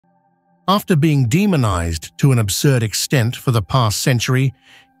After being demonized to an absurd extent for the past century,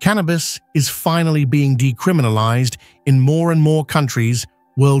 cannabis is finally being decriminalized in more and more countries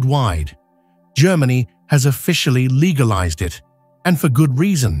worldwide. Germany has officially legalized it, and for good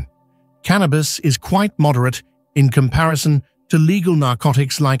reason. Cannabis is quite moderate in comparison to legal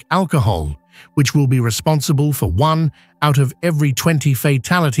narcotics like alcohol, which will be responsible for 1 out of every 20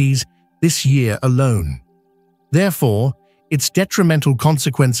 fatalities this year alone. Therefore, its detrimental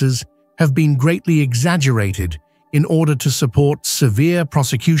consequences have been greatly exaggerated in order to support severe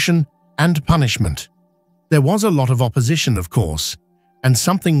prosecution and punishment. There was a lot of opposition, of course, and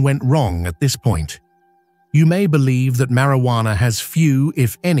something went wrong at this point. You may believe that marijuana has few,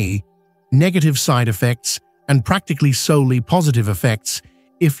 if any, negative side effects and practically solely positive effects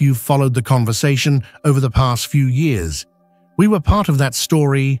if you've followed the conversation over the past few years. We were part of that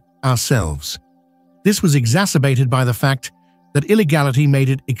story ourselves. This was exacerbated by the fact that illegality made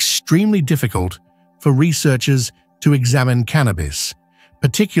it extremely difficult for researchers to examine cannabis,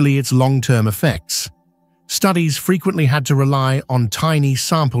 particularly its long-term effects. Studies frequently had to rely on tiny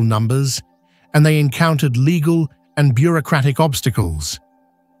sample numbers, and they encountered legal and bureaucratic obstacles.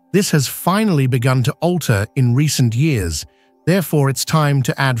 This has finally begun to alter in recent years, therefore it's time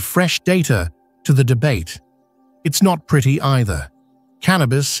to add fresh data to the debate. It's not pretty either.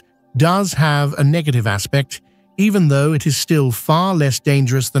 Cannabis does have a negative aspect, even though it is still far less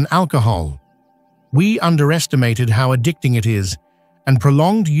dangerous than alcohol. We underestimated how addicting it is, and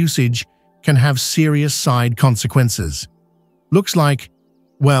prolonged usage can have serious side consequences. Looks like,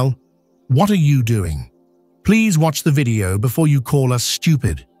 well, what are you doing? Please watch the video before you call us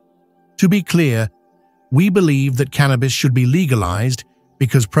stupid. To be clear, we believe that cannabis should be legalized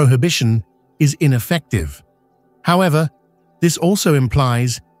because prohibition is ineffective. However, this also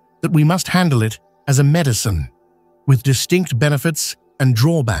implies that we must handle it as a medicine, with distinct benefits and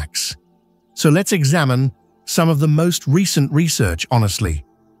drawbacks. So let's examine some of the most recent research honestly.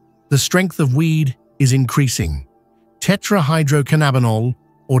 The strength of weed is increasing. Tetrahydrocannabinol,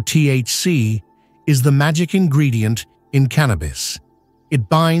 or THC, is the magic ingredient in cannabis. It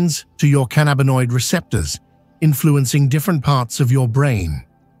binds to your cannabinoid receptors, influencing different parts of your brain.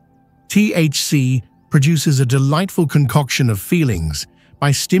 THC produces a delightful concoction of feelings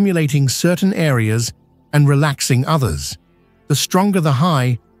by stimulating certain areas and relaxing others. The stronger the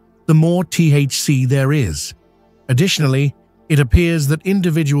high, the more THC there is. Additionally, it appears that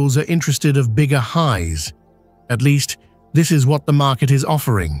individuals are interested in bigger highs. At least, this is what the market is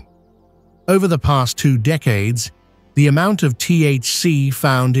offering. Over the past 2 decades, the amount of THC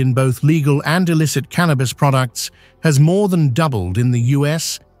found in both legal and illicit cannabis products has more than doubled in the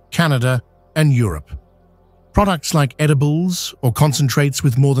US, Canada, and Europe. Products like edibles or concentrates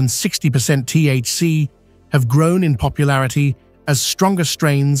with more than 60% THC have grown in popularity as stronger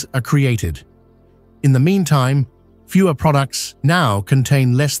strains are created. In the meantime, fewer products now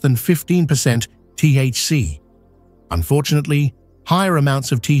contain less than 15% THC. Unfortunately, higher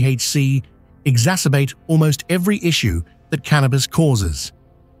amounts of THC exacerbate almost every issue that cannabis causes.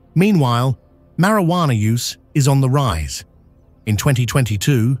 Meanwhile, marijuana use is on the rise. In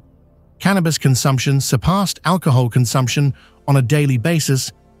 2022, cannabis consumption surpassed alcohol consumption on a daily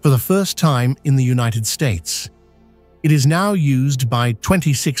basis for the first time in the United States. It is now used by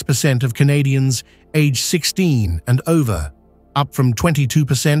 26% of Canadians aged 16 and over, up from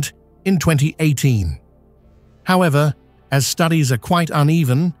 22% in 2018. However, as studies are quite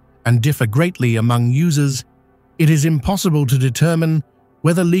uneven and differ greatly among users, it is impossible to determine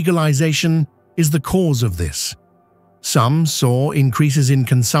whether legalization is the cause of this. Some saw increases in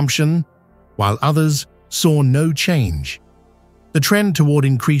consumption, while others saw no change. The trend toward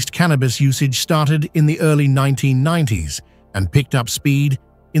increased cannabis usage started in the early 1990s and picked up speed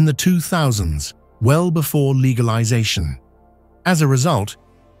in the 2000s, well before legalization. As a result,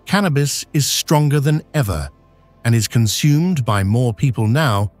 cannabis is stronger than ever and is consumed by more people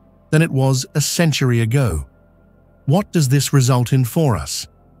now than it was a century ago. What does this result in for us?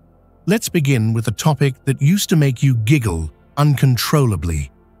 Let's begin with a topic that used to make you giggle uncontrollably: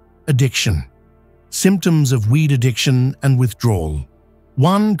 addiction. Symptoms of weed addiction and withdrawal.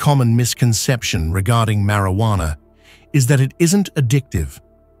 One common misconception regarding marijuana is that it isn't addictive,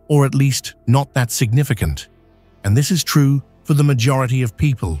 or at least not that significant, and this is true for the majority of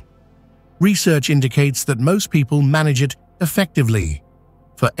people. Research indicates that most people manage it effectively.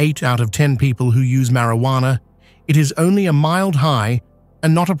 For 8 out of 10 people who use marijuana, it is only a mild high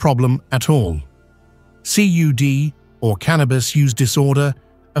and not a problem at all. CUD, or cannabis use disorder,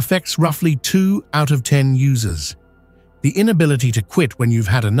 affects roughly 2 out of 10 users. The inability to quit when you've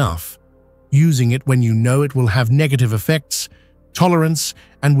had enough, using it when you know it will have negative effects, tolerance,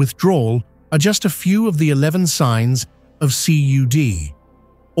 and withdrawal are just a few of the 11 signs of CUD.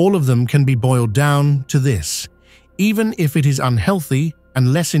 All of them can be boiled down to this: even if it is unhealthy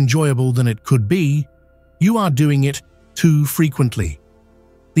and less enjoyable than it could be, you are doing it too frequently.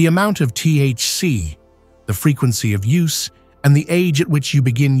 The amount of THC, the frequency of use, and the age at which you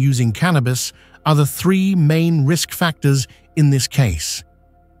begin using cannabis are the three main risk factors in this case.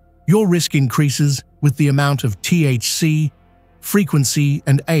 Your risk increases with the amount of THC, frequency,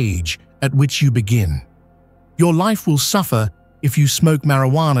 and age at which you begin. Your life will suffer if you smoke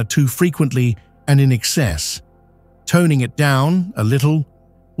marijuana too frequently and in excess. Toning it down a little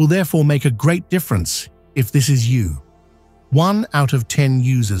will therefore make a great difference if this is you. 1 out of 10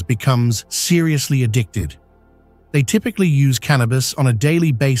 users becomes seriously addicted. They typically use cannabis on a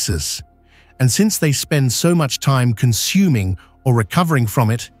daily basis, and since they spend so much time consuming or recovering from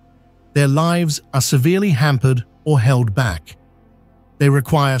it, their lives are severely hampered or held back. They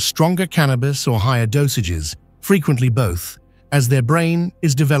require stronger cannabis or higher dosages, frequently both, as their brain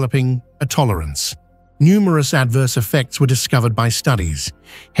is developing a tolerance. Numerous adverse effects were discovered by studies.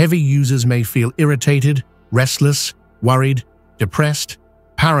 Heavy users may feel irritated, restless, worried, depressed,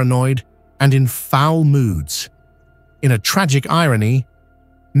 paranoid, and in foul moods. In a tragic irony,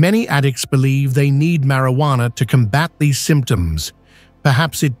 many addicts believe they need marijuana to combat these symptoms.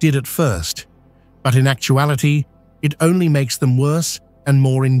 Perhaps it did at first, but in actuality, it only makes them worse and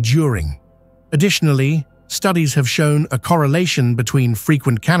more enduring. Additionally, studies have shown a correlation between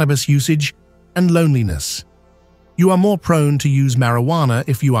frequent cannabis usage and loneliness. You are more prone to use marijuana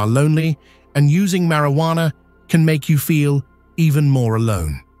if you are lonely, and using marijuana can make you feel even more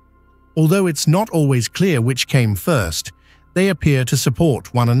alone. Although it's not always clear which came first, they appear to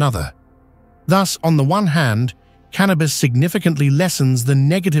support one another. Thus, on the one hand, cannabis significantly lessens the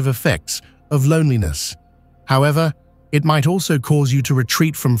negative effects of loneliness. However, it might also cause you to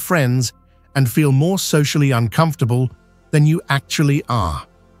retreat from friends and feel more socially uncomfortable than you actually are.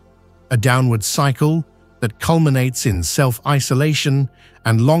 A downward cycle that culminates in self-isolation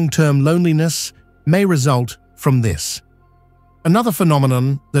and long-term loneliness may result from this. Another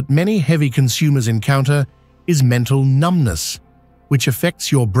phenomenon that many heavy consumers encounter is mental numbness, which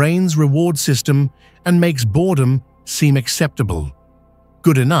affects your brain's reward system and makes boredom seem acceptable.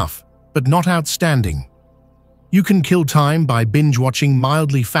 Good enough, but not outstanding. You can kill time by binge-watching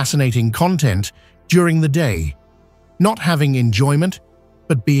mildly fascinating content during the day, not having enjoyment,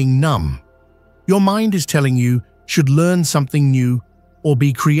 but being numb. Your mind is telling you should learn something new or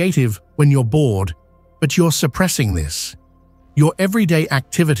be creative when you're bored, but you're suppressing this. Your everyday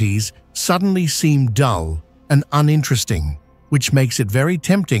activities suddenly seem dull and uninteresting, which makes it very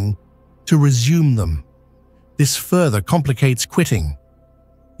tempting to resume them. This further complicates quitting.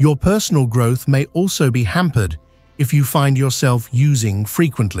 Your personal growth may also be hampered if you find yourself using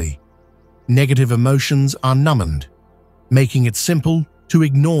frequently. Negative emotions are numbed, making it simple to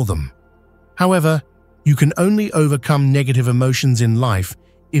ignore them. However, you can only overcome negative emotions in life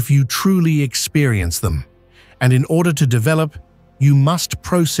if you truly experience them, and in order to develop, you must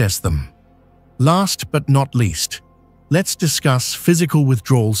process them. Last but not least, let's discuss physical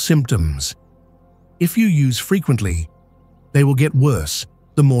withdrawal symptoms. If you use frequently, they will get worse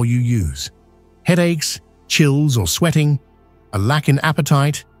the more you use. Headaches, chills or sweating, a lack in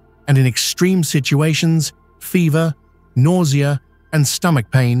appetite, and in extreme situations, fever, nausea, and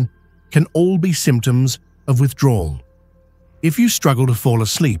stomach pain can all be symptoms of withdrawal. If you struggle to fall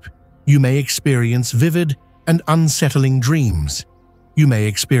asleep, you may experience vivid and unsettling dreams. You may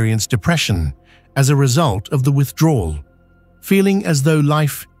experience depression as a result of the withdrawal, feeling as though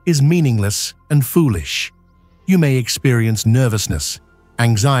life is meaningless and foolish. You may experience nervousness,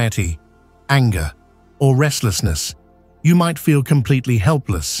 anxiety, anger, or restlessness. You might feel completely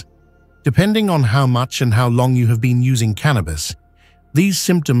helpless. Depending on how much and how long you have been using cannabis, these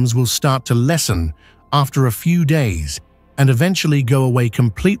symptoms will start to lessen after a few days and eventually go away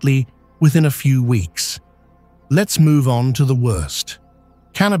completely within a few weeks. Let's move on to the worst.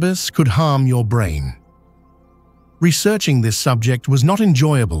 Cannabis could harm your brain. Researching this subject was not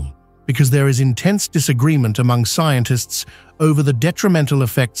enjoyable because there is intense disagreement among scientists over the detrimental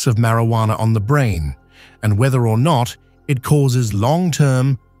effects of marijuana on the brain and whether or not it causes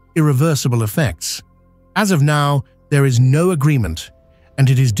long-term, irreversible effects. As of now, there is no agreement, and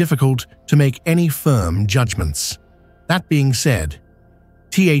it is difficult to make any firm judgments. That being said,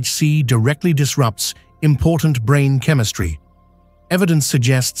 THC directly disrupts important brain chemistry. Evidence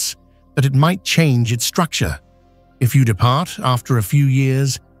suggests that it might change its structure. If you depart after a few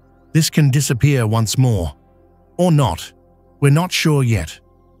years, this can disappear once more. Or not. We're not sure yet.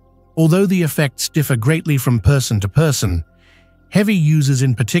 Although the effects differ greatly from person to person, Heavy users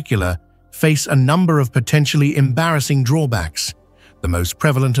in particular face a number of potentially embarrassing drawbacks, the most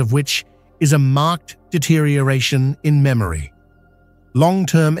prevalent of which is a marked deterioration in memory.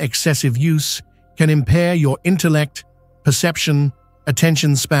 Long-term excessive use can impair your intellect, perception,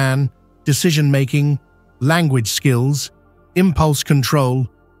 attention span, decision-making, language skills, impulse control,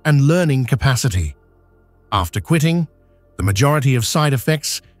 and learning capacity. After quitting, the majority of side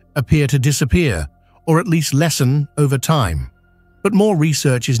effects appear to disappear or at least lessen over time. But more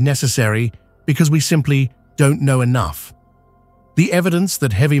research is necessary because we simply don't know enough. The evidence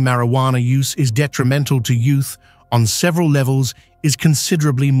that heavy marijuana use is detrimental to youth on several levels is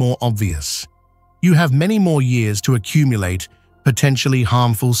considerably more obvious. You have many more years to accumulate potentially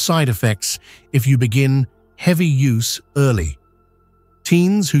harmful side effects if you begin heavy use early.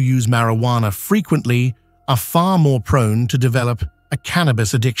 Teens who use marijuana frequently are far more prone to develop a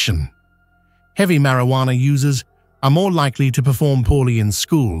cannabis addiction. Heavy marijuana users are more likely to perform poorly in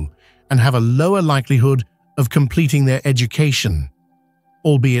school and have a lower likelihood of completing their education,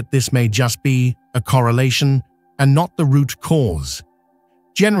 albeit this may just be a correlation and not the root cause.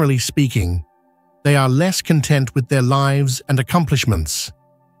 Generally speaking, they are less content with their lives and accomplishments.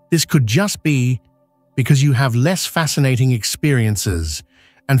 This could just be because you have less fascinating experiences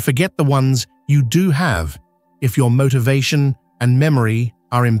and forget the ones you do have if your motivation and memory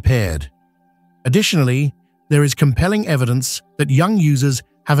are impaired. Additionally, there is compelling evidence that young users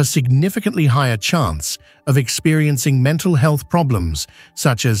have a significantly higher chance of experiencing mental health problems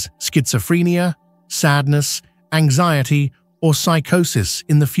such as schizophrenia, sadness, anxiety, or psychosis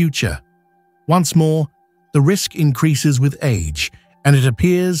in the future. Once more, the risk increases with age, and it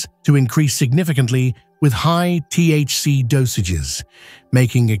appears to increase significantly with high THC dosages,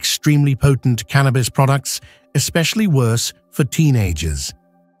 making extremely potent cannabis products especially worse for teenagers.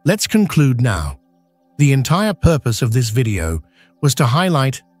 Let's conclude now. The entire purpose of this video was to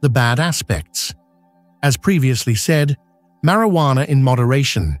highlight the bad aspects. As previously said, marijuana in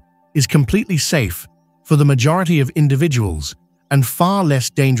moderation is completely safe for the majority of individuals and far less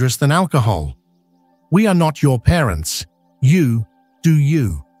dangerous than alcohol. We are not your parents. You do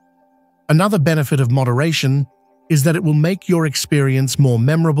you. Another benefit of moderation is that it will make your experience more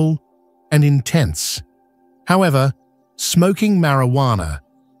memorable and intense. However, smoking marijuana,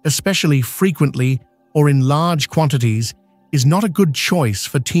 especially frequently or in large quantities, is not a good choice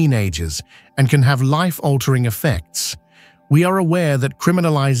for teenagers and can have life-altering effects. We are aware that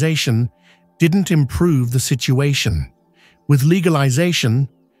criminalization didn't improve the situation. With legalization,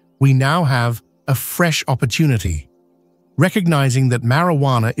 we now have a fresh opportunity. Recognizing that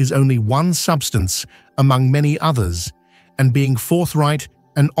marijuana is only one substance among many others, and being forthright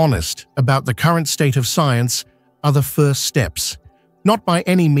and honest about the current state of science are the first steps. Not by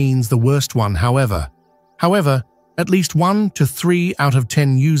any means the worst one, however. At least 1 to 3 out of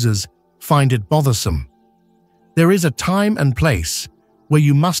 10 users find it bothersome. There is a time and place where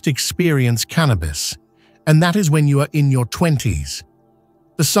you must experience cannabis, and that is when you are in your 20s.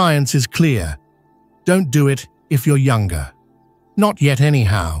 The science is clear. Don't do it if you're younger. Not yet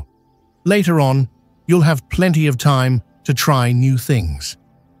anyhow. Later on, you'll have plenty of time to try new things.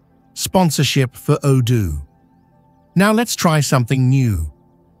 Sponsorship for Odoo. Now let's try something new.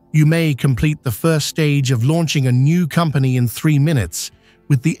 You may complete the first stage of launching a new company in 3 minutes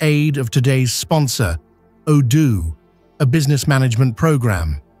with the aid of today's sponsor, Odoo, a business management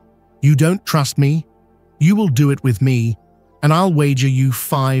program. You don't trust me? You will do it with me, and I'll wager you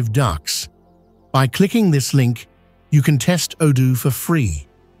 $5. By clicking this link, you can test Odoo for free.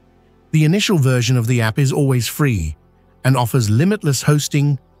 The initial version of the app is always free and offers limitless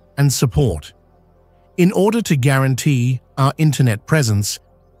hosting and support. In order to guarantee our internet presence,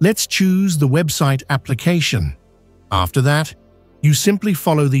 let's choose the website application. After that, you simply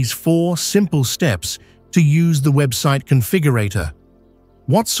follow these 4 simple steps to use the website configurator.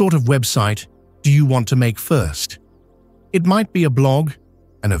 What sort of website do you want to make first? It might be a blog,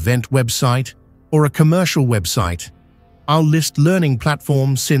 an event website, or a commercial website. I'll list learning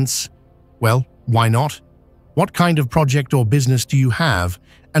platforms since, well, why not? What kind of project or business do you have,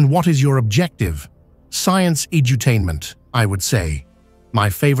 and what is your objective? Science edutainment, I would say. My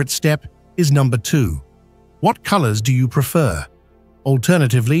favorite step is number 2. What colors do you prefer?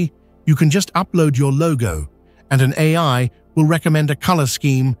 Alternatively, you can just upload your logo, and an AI will recommend a color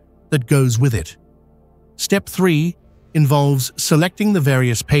scheme that goes with it. Step 3 involves selecting the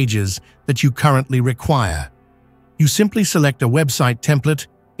various pages that you currently require. You simply select a website template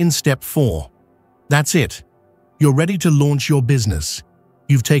in step 4. That's it. You're ready to launch your business.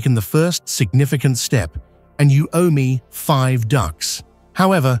 You've taken the first significant step, and you owe me $5.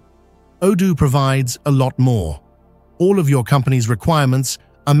 However, Odoo provides a lot more. all of your company's requirements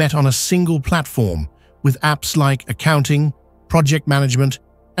are met on a single platform with apps like accounting, project management,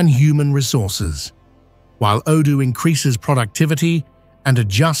 and human resources. While Odoo increases productivity and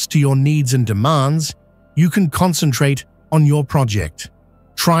adjusts to your needs and demands, you can concentrate on your project.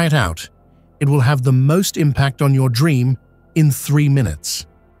 Try it out. It will have the most impact on your dream in 3 minutes.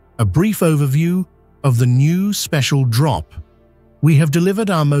 A brief overview of the new special drop. We have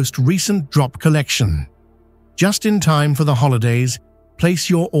delivered our most recent drop collection. Just in time for the holidays, place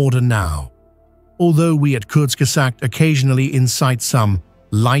your order now. Although we at Kurzgesagt occasionally incite some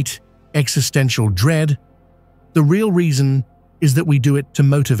light, existential dread, the real reason is that we do it to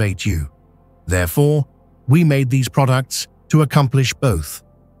motivate you. Therefore, we made these products to accomplish both.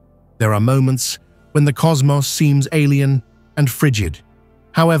 There are moments when the cosmos seems alien and frigid.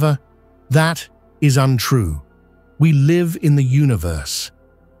 However, that is untrue. We live in the universe.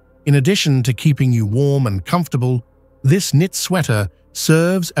 In addition to keeping you warm and comfortable, this knit sweater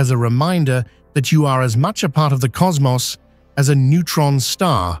serves as a reminder that you are as much a part of the cosmos as a neutron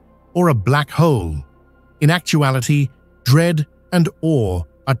star or a black hole. In actuality, dread and awe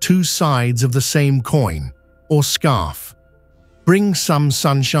are two sides of the same coin, or scarf. Bring some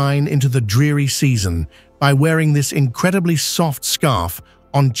sunshine into the dreary season by wearing this incredibly soft scarf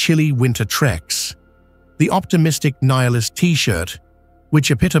on chilly winter treks. The optimistic nihilist t-shirt, which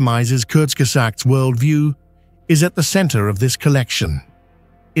epitomizes Kurzgesagt's worldview, is at the center of this collection.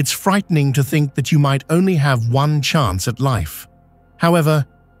 It's frightening to think that you might only have one chance at life. However,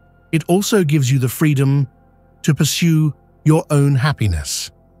 it also gives you the freedom to pursue your own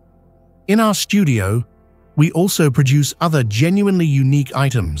happiness. In our studio, we also produce other genuinely unique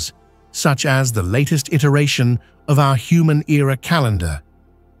items, such as the latest iteration of our human-era calendar.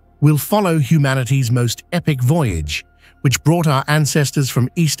 We'll follow humanity's most epic voyage, which brought our ancestors from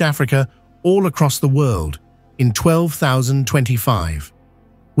East Africa all across the world in 12,025.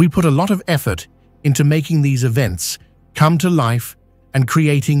 We put a lot of effort into making these events come to life and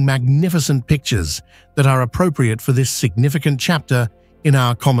creating magnificent pictures that are appropriate for this significant chapter in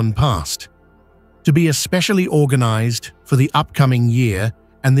our common past. To be especially organized for the upcoming year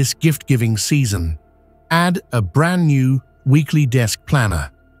and this gift-giving season, add a brand new weekly desk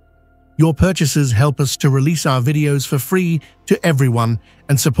planner. Your purchases help us to release our videos for free to everyone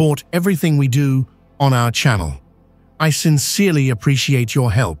and support everything we do on our channel. I sincerely appreciate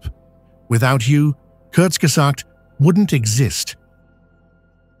your help. Without you, Kurzgesagt wouldn't exist.